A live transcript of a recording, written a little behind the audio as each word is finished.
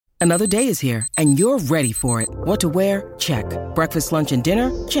Another day is here, and you're ready for it. What to wear? Check. Breakfast, lunch, and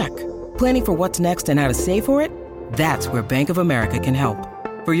dinner? Check. Planning for what's next and how to save for it? That's where Bank of America can help.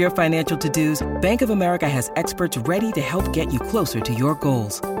 For your financial to-dos, Bank of America has experts ready to help get you closer to your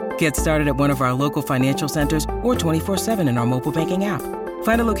goals. Get started at one of our local financial centers or 24/7 in our mobile banking app.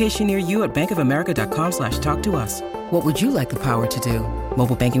 Find a location near you at bankofamerica.com/talktous. What would you like the power to do?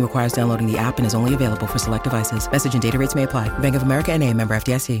 Mobile banking requires downloading the app and is only available for select devices. Message and data rates may apply. Bank of America NA, member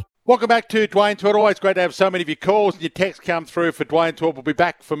FDIC. Welcome back to Dwayne Talk. Always great to have so many of your calls and your texts come through for Dwayne Talk. We'll be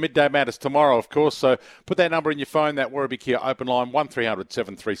back for Midday Matters tomorrow, of course. So put that number in your phone, that Werribee Kia open line, 1300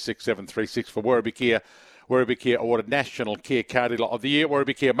 736 736 for Werribee Kia. Werribee Kia awarded National Kia Car Dealer of the Year.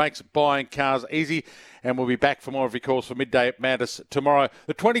 Werribee Kia makes buying cars easy. And we'll be back for more of your calls for Midday Matters tomorrow.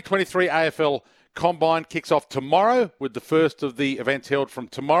 The 2023 AFL Combine kicks off tomorrow with the first of the events held from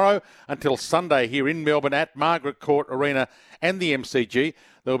tomorrow until Sunday here in Melbourne at Margaret Court Arena and the MCG.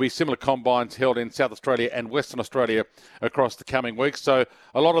 There will be similar combines held in South Australia and Western Australia across the coming weeks. So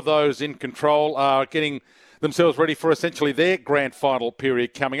a lot of those in control are getting themselves ready for essentially their grand final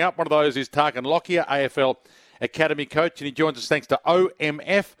period coming up. One of those is Tarkyn Lockyer, AFL Academy coach, and he joins us thanks to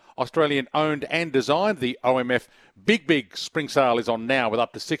OMF, Australian owned and designed. The OMF big spring sale is on now with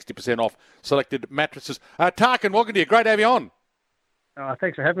up to 60% off selected mattresses. Tarkyn, welcome to you. Great to have you on.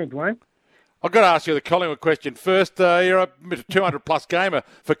 Thanks for having me, Dwayne. I've got to ask you the Collingwood question first. You're a 200-plus gamer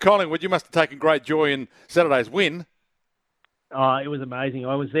for Collingwood. You must have taken great joy in Saturday's win. It was amazing.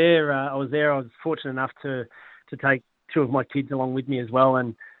 I was there. I was fortunate enough to take two of my kids along with me as well,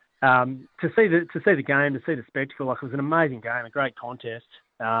 and to see the game, to see the spectacle. It was an amazing game, a great contest.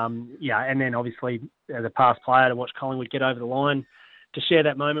 And then obviously as a past player to watch Collingwood get over the line, to share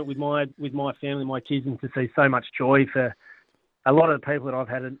that moment with my family, my kids, and to see so much joy for a lot of the people that I've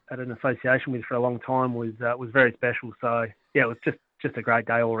had an association with for a long time was very special. So yeah, it was just a great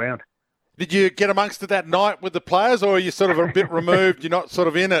day all around. Did you get amongst it that night with the players, or are you sort of a bit removed? You're not sort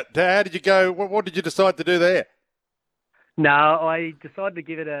of in it. How did you go? What did you decide to do there? No, I decided to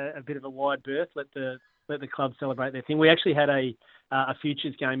give it a bit of a wide berth. Let the club celebrate their thing. We actually had a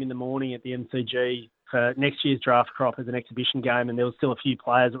futures game in the morning at the MCG for next year's draft crop as an exhibition game, and there was still a few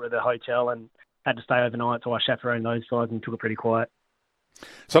players that were at the hotel and had to stay overnight, so I chaperoned those guys and took it pretty quiet.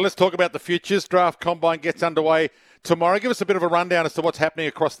 So let's talk about the futures. Draft Combine gets underway tomorrow. Give us a bit of a rundown as to what's happening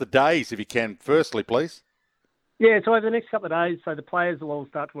across the days, if you can, firstly, please. Yeah, so over the next couple of days, so the players will all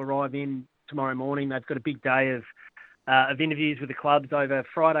start to arrive in tomorrow morning. They've got a big day of interviews with the clubs over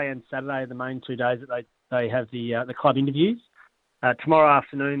Friday and Saturday, the main 2 days that they have the club interviews. Tomorrow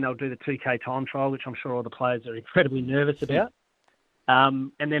afternoon, they'll do the 2K time trial, which I'm sure all the players are incredibly nervous about.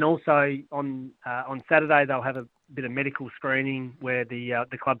 And then also on Saturday, they'll have a bit of medical screening where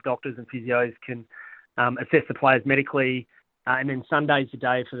the club doctors and physios can assess the players medically. And then Sunday's the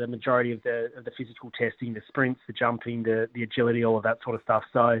day for the majority of the physical testing, the sprints, the jumping, the agility, all of that sort of stuff.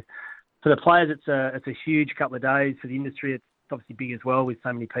 So for the players, it's a huge couple of days. For the industry, it's obviously big as well with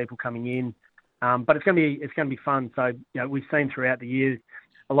so many people coming in. But it's going to be fun. So we've seen throughout the year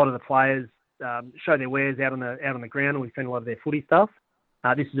a lot of the players show their wares out on the ground, and we've seen a lot of their footy stuff.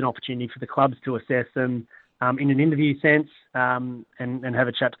 This is an opportunity for the clubs to assess them in an interview sense and have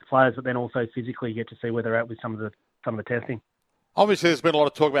a chat to the players, but then also physically get to see where they're at with some of the testing. Obviously, there's been a lot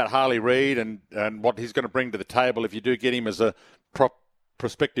of talk about Harley Reid and what he's going to bring to the table if you do get him as a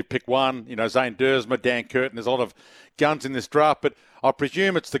prospective pick one. Zane Dersma, Dan Curtin, there's a lot of guns in this draft, but I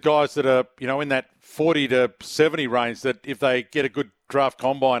presume it's the guys that are, in that 40 to 70 range that if they get a good draft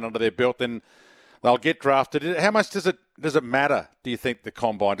combine under their belt, then they'll get drafted. How much does it matter, do you think, the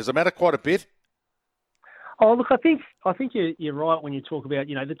combine? Does it matter quite a bit? Oh, look, I think you're right when you talk about,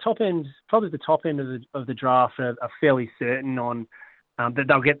 the top end, probably the top end of the draft are fairly certain on that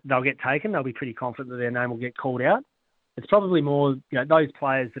they'll get taken. They'll be pretty confident that their name will get called out. It's probably more, those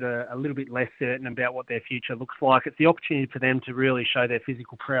players that are a little bit less certain about what their future looks like. It's the opportunity for them to really show their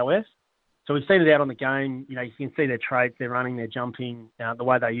physical prowess. So we've seen it out on the game. You can see their traits, their running, their jumping, the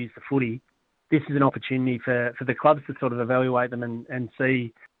way they use the footy. This is an opportunity for the clubs to sort of evaluate them and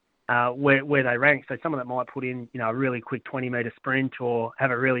see where they rank. So someone that might put in, a really quick 20-metre sprint or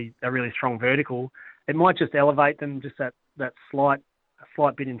have a really strong vertical, it might just elevate them just that slight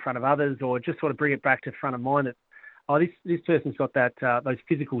bit in front of others, or just sort of bring it back to front of mind that, this person's got those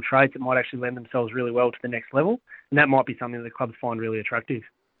physical traits that might actually lend themselves really well to the next level, and that might be something that the clubs find really attractive.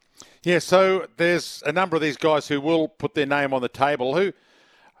 Yeah, so there's a number of these guys who will put their name on the table.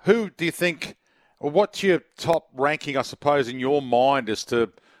 Who do you think, or what's your top ranking, I suppose, in your mind as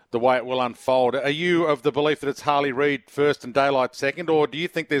to the way it will unfold? Are you of the belief that it's Harley Reid first and Daylight second, or do you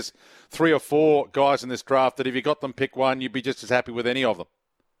think there's 3 or 4 guys in this draft that if you got them pick one, you'd be just as happy with any of them?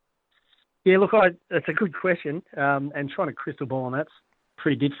 Yeah, look, that's a good question, and trying to crystal ball on that's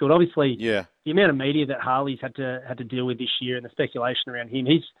pretty difficult. Obviously, Yeah. the amount of media that Harley's had to deal with this year and the speculation around him,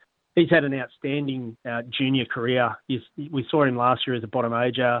 he's had an outstanding junior career. We saw him last year as a bottom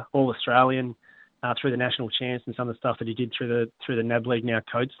major, All Australian, through the national champs and some of the stuff that he did through the NAB League, now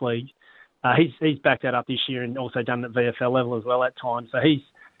Coates League. He's backed that up this year and also done it at VFL level as well at times. So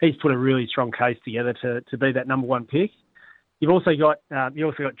he's put a really strong case together to be that number one pick. You've also got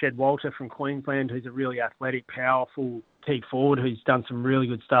Jed Walter from Queensland, who's a really athletic, powerful key forward who's done some really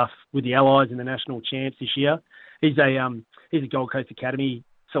good stuff with the Allies in the national champs this year. He's a Gold Coast Academy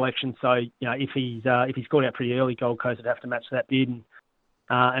selection, so if he's called out pretty early, Gold Coast would have to match that bid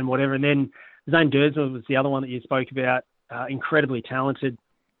and whatever. And then Zane Dersma was the other one that you spoke about. Incredibly talented,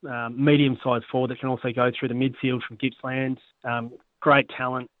 medium-sized forward that can also go through the midfield from Gippsland. Great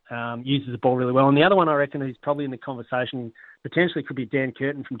talent, uses the ball really well. And the other one I reckon who's probably in the conversation potentially could be Dan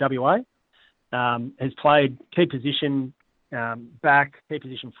Curtin from WA. Has played key position back, key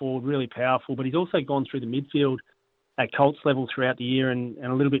position forward, really powerful, but he's also gone through the midfield at Colts level throughout the year and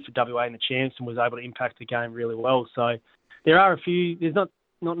a little bit for WA in the champs and was able to impact the game really well. So there are a few, there's not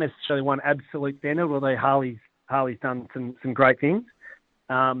necessarily one absolute standard, although Harley's done some great things.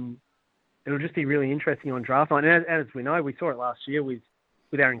 It'll just be really interesting on draft night. And as we know, we saw it last year with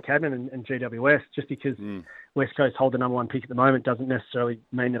Aaron Cadman and GWS, just because West Coast hold the number one pick at the moment doesn't necessarily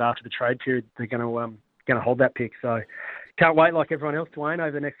mean that after the trade period they're going to hold that pick. So can't wait, like everyone else, Dwayne,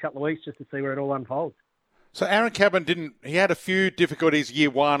 over the next couple of weeks just to see where it all unfolds. So Aaron Cadman he had a few difficulties year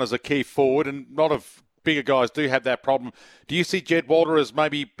one as a key forward, and a lot of bigger guys do have that problem. Do you see Jed Walter as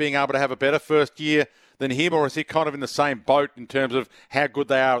maybe being able to have a better first year than him, or is he kind of in the same boat in terms of how good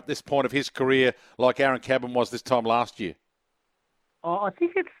they are at this point of his career, like Aaron Cadman was this time last year? I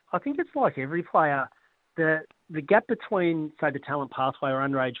think it's like every player. The gap between, say, the talent pathway or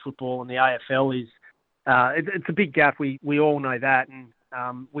underage football and the AFL is it's a big gap. We all know that,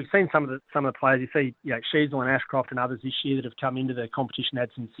 and we've seen some of the players. You see, Sheasel and Ashcroft and others this year that have come into the competition had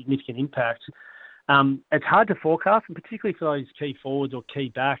some significant impact. It's hard to forecast, and particularly for those key forwards or key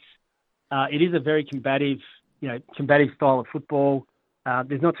backs. It is a very combative style of football.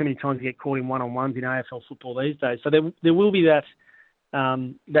 There's not too many times you get caught in one-on-ones in AFL football these days. So there will be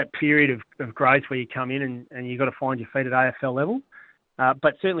that period of grace where you come in and you've got to find your feet at AFL level.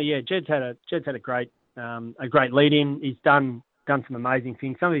 But certainly, yeah, Jed's had a great lead in. He's done some amazing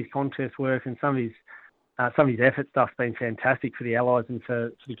things. Some of his contest work and some of his effort stuff's been fantastic for the Allies and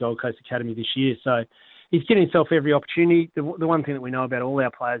for the Gold Coast Academy this year. So he's getting himself every opportunity. The one thing that we know about all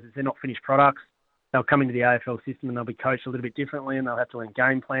our players is they're not finished products. They'll come into the AFL system and they'll be coached a little bit differently, and they'll have to learn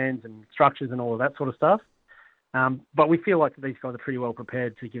game plans and structures and all of that sort of stuff. But we feel like these guys are pretty well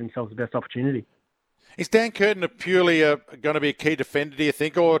prepared to give themselves the best opportunity. Is Dan Curtin purely going to be a key defender, do you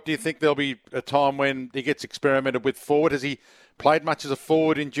think, or do you think there'll be a time when he gets experimented with forward? Has he played much as a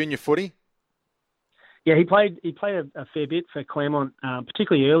forward in junior footy? Yeah, he played a fair bit for Claremont,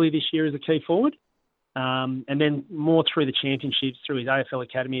 particularly early this year as a key forward, and then more through the championships, through his AFL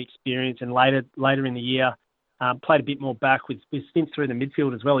Academy experience, and later in the year, played a bit more back with stints through the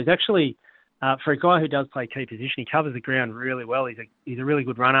midfield as well. He's actually, for a guy who does play key position, he covers the ground really well. He's a really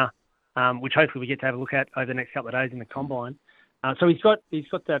good runner, which hopefully we get to have a look at over the next couple of days in the combine. So he's got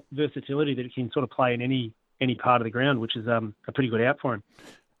that versatility that he can sort of play in any part of the ground, which is a pretty good out for him.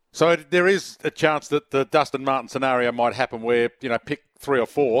 So there is a chance that the Dustin Martin scenario might happen where, pick 3 or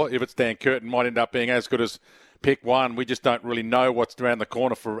 4, if it's Dan Curtin, might end up being as good as pick 1. We just don't really know what's around the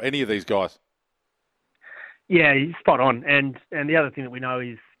corner for any of these guys. Yeah, he's spot on. And the other thing that we know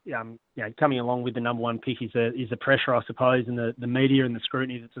is, coming along with the number one pick is the pressure, I suppose, and the media and the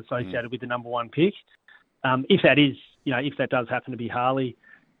scrutiny that's associated with the number one pick. If that does happen to be Harley,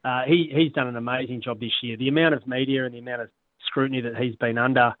 he's done an amazing job this year. The amount of media and the amount of scrutiny that he's been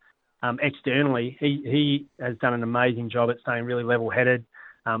under externally, he has done an amazing job at staying really level-headed,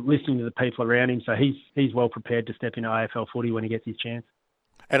 listening to the people around him. So he's well prepared to step into AFL footy when he gets his chance.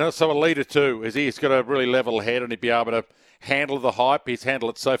 And also a leader too, is he? He's got a really level head and he'd be able to handle the hype. He's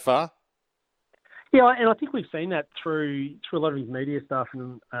handled it so far. Yeah, and I think we've seen that through a lot of his media stuff,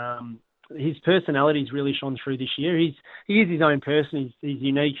 and his personality's really shone through this year. He is his own person. He's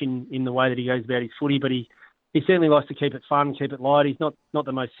unique in the way that he goes about his footy, but he certainly likes to keep it fun, keep it light. He's not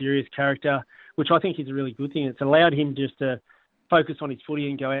the most serious character, which I think is a really good thing. It's allowed him just to focus on his footy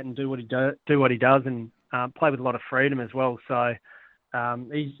and go out and do what he does, and play with a lot of freedom as well. So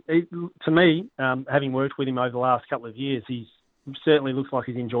to me, having worked with him over the last couple of years, he certainly looks like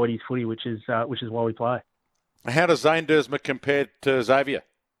he's enjoyed his footy, which is why we play. How does Zane Dersma compare to Xavier?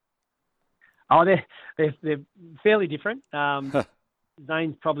 Oh, they're fairly different.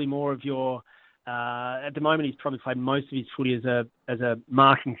 Zane's probably more of your. At the moment, he's probably played most of his footy as a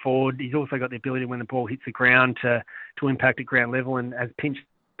marking forward. He's also got the ability when the ball hits the ground to impact at ground level and as pinch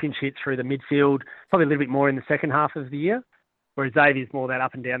hits through the midfield. Probably a little bit more in the second half of the year. Whereas Xavier's more that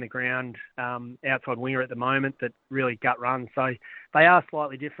up and down the ground outside winger at the moment that really gut runs. So they are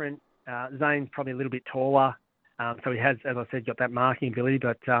slightly different. Zane's probably a little bit taller. So he has, as I said, got that marking ability,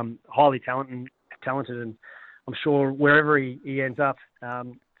 but highly talented. And I'm sure wherever he ends up,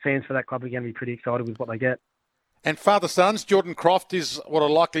 fans for that club are going to be pretty excited with what they get. And father-sons, Jordan Croft is what a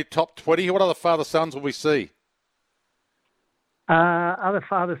likely top 20. What other father-sons will we see? Other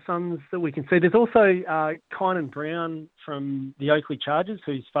father-sons that we can see. There's also Kynan Brown from the Oakley Chargers,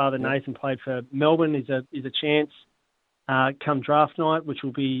 whose father Nathan played for Melbourne. Is a chance come draft night, which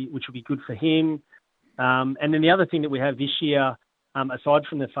will be good for him. And then the other thing that we have this year, aside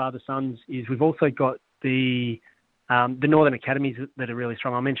from the father-sons, is we've also got the Northern Academies that are really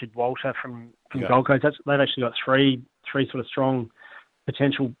strong. I mentioned Walter from Gold Coast. They've actually got three sort of strong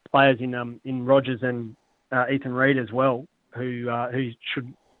potential players in Rogers and Ethan Reid as well, who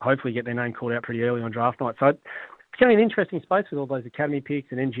should hopefully get their name called out pretty early on draft night. So it's going to be an interesting space with all those academy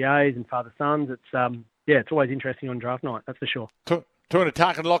picks and NGAs and father-sons. It's always interesting on draft night, that's for sure. Talking to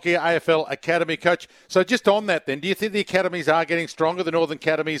Tarkyn Lockyer, AFL Academy coach. So just on that then, do you think the academies are getting stronger, the Northern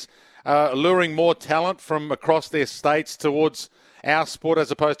Academies luring more talent from across their states towards our sport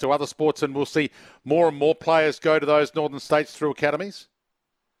as opposed to other sports, and we'll see more and more players go to those northern states through academies?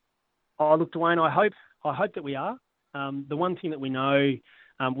 Oh, look, Dwayne, I hope that we are. The one thing that we know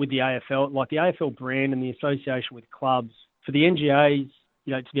with the AFL, like the AFL brand and the association with clubs, for the NGAs,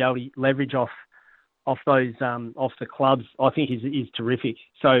 to be able to leverage off the clubs, I think is terrific.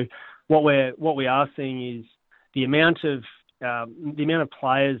 So what we are seeing is the amount of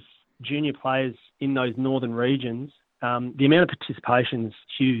players, junior players in those northern regions, the amount of participation is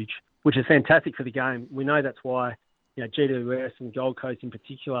huge, which is fantastic for the game. We know that's why GWS and Gold Coast in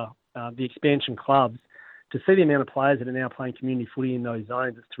particular, the expansion clubs, to see the amount of players that are now playing community footy in those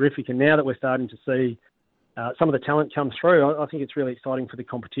zones, it's terrific. And now that we're starting to see some of the talent come through, I think it's really exciting for the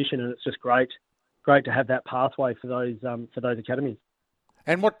competition, and it's just great to have that pathway for those academies.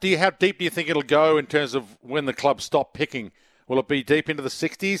 And how deep do you think it'll go in terms of when the clubs stop picking? Will it be deep into the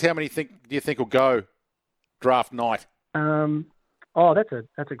 60s? How many do you think will go draft night?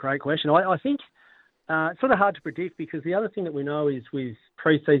 That's a great question. I think it's sort of hard to predict, because the other thing that we know is with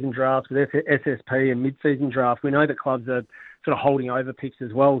pre-season drafts, with SSP and mid-season draft, we know that clubs are sort of holding over picks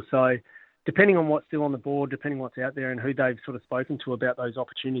as well. So depending on what's still on the board, depending on what's out there and who they've sort of spoken to about those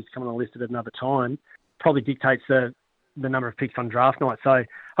opportunities coming on the list at another time, probably dictates the number of picks on draft night. So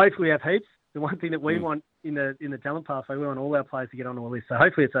hopefully we have heaps. The one thing that we want in the talent pathway, we want all our players to get onto a list. So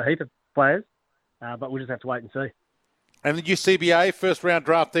hopefully it's a heap of players, but we'll just have to wait and see. And the UCBA first-round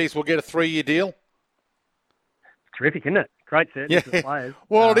draftees will get a 3-year deal? Terrific, isn't it? Great certainty for the players.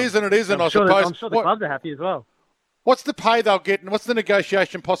 Well, it is and it isn't, I suppose. I'm sure the clubs are happy as well. What's the pay they'll get, and what's the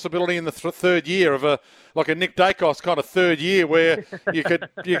negotiation possibility in the third year of a Nick Dacos kind of third year, where you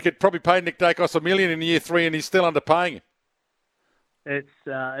could probably pay Nick Dacos $1 million in year 3 and he's still underpaying him?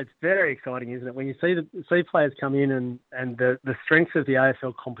 It's very exciting, isn't it? When you see players come in and the strength of the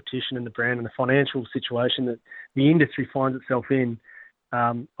AFL competition and the brand and the financial situation that the industry finds itself in.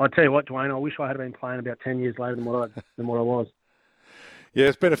 I tell you what, Dwayne, I wish I had been playing about 10 years later than what I was. Yeah,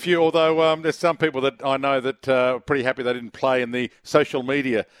 it's been a few, although there's some people that I know that are pretty happy they didn't play in the social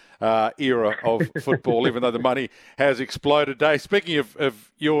media era of football, even though the money has exploded. Dave, speaking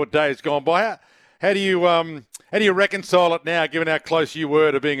of your days gone by, how do you reconcile it now, given how close you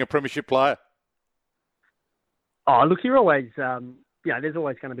were to being a premiership player? Oh, look, you're always, there's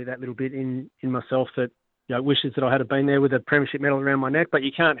always going to be that little bit in myself that wishes that I had been there with a premiership medal around my neck, but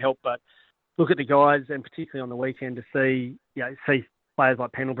you can't help but look at the guys, and particularly on the weekend, to see players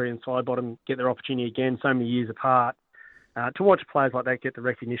like Pendlebury and Sidebottom get their opportunity again so many years apart. To watch players like that get the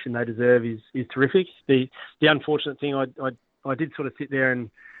recognition they deserve is terrific. The unfortunate thing, I did sort of sit there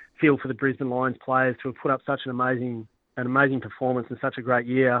and feel for the Brisbane Lions players to have put up such an amazing performance and such a great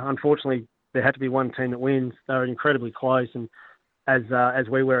year. Unfortunately, there had to be one team that wins. They were incredibly close, and as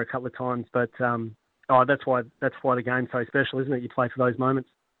we were a couple of times. But that's why the game's so special, isn't it? You play for those moments.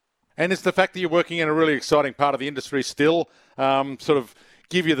 And it's the fact that you're working in a really exciting part of the industry still, sort of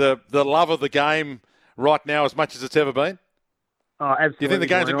give you the love of the game right now as much as it's ever been? Oh, absolutely. Do you think the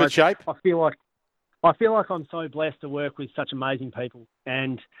game's in good shape? I feel like I'm so blessed to work with such amazing people,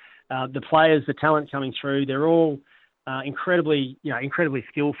 and the players, the talent coming through, they're all incredibly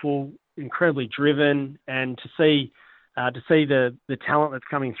skillful, incredibly driven, and to see the talent that's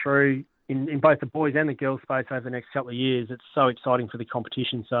coming through in both the boys and the girls space over the next couple of years. It's so exciting for the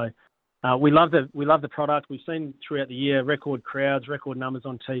competition. So we love the product. We've seen throughout the year record crowds, record numbers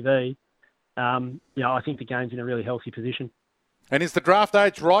on TV. I think the game's in a really healthy position. And is the draft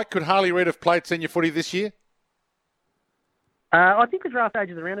age right? Could Harley Reid have played senior footy this year? I think the draft age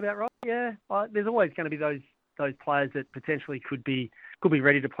is around about right. Yeah, there's always going to be those players that potentially could be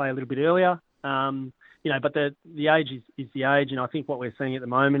ready to play a little bit earlier. But the age is the age, and I think what we're seeing at the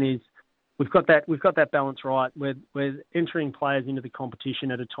moment is we've got that balance right. We're entering players into the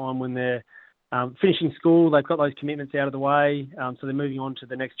competition at a time when they're finishing school. They've got those commitments out of the way, so they're moving on to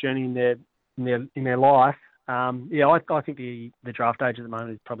the next journey in their life. I think the draft age at the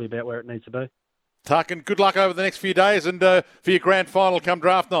moment is probably about where it needs to be. Tarkyn, good luck over the next few days and for your grand final come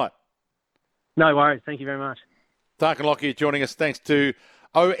draft night. No worries. Thank you very much. Tarkyn Lockyer joining us thanks to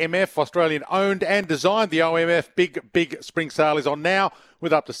OMF, Australian owned and designed. The OMF big spring sale is on now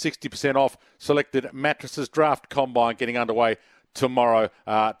with up to 60% off selected mattresses. Draft combine getting underway tomorrow.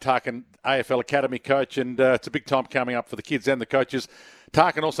 Tarkyn, AFL Academy coach, and it's a big time coming up for the kids and the coaches.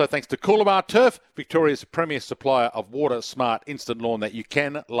 Tarkyn also thanks to Coolabah Turf, Victoria's premier supplier of water smart instant lawn that you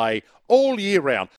can lay all year round.